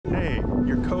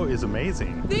Your coat is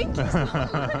amazing. Thank you so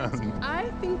much.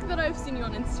 I think that I've seen you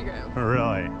on Instagram.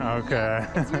 Really? Okay.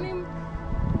 Yes. Is your name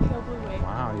Pale Blue Wave?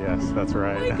 Wow, yes, that's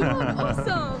right. Oh my god,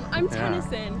 awesome. I'm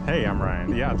Tennyson. Hey, I'm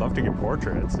Ryan. Yeah, I'd love to get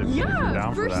portraits if you're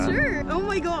down for that. Sure. Oh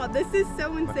my god, this is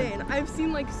so insane. I've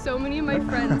seen like so many of my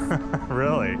friends.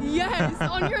 Really? Yes,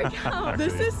 on your account.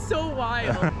 This is so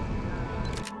wild.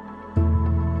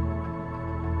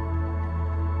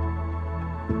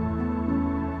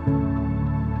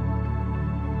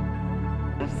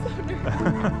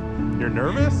 You're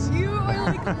nervous? You are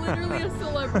like literally a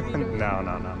celebrity to me. No.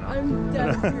 I'm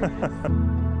dead serious.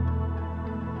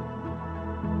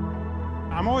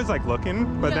 I'm always like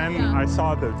looking, but then I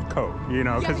saw the coat, you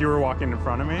know, because you were walking in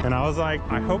front of me. And I was like,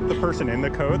 I hope the person in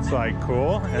the coat's like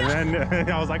cool. And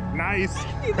then I was like, nice.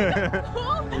 You think I'm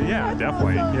cool? Yeah, That's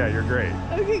definitely. awesome. Yeah, you're great.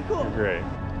 Okay, cool. You're great.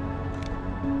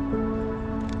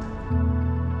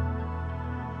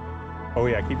 Oh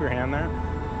yeah, keep your hand there.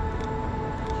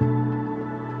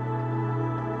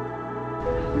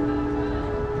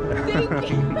 Thank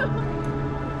you.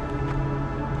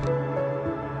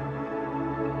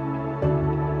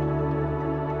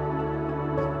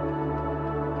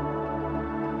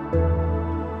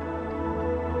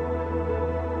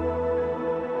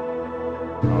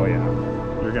 Oh yeah,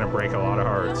 you're gonna break a lot of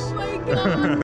hearts. Oh my god.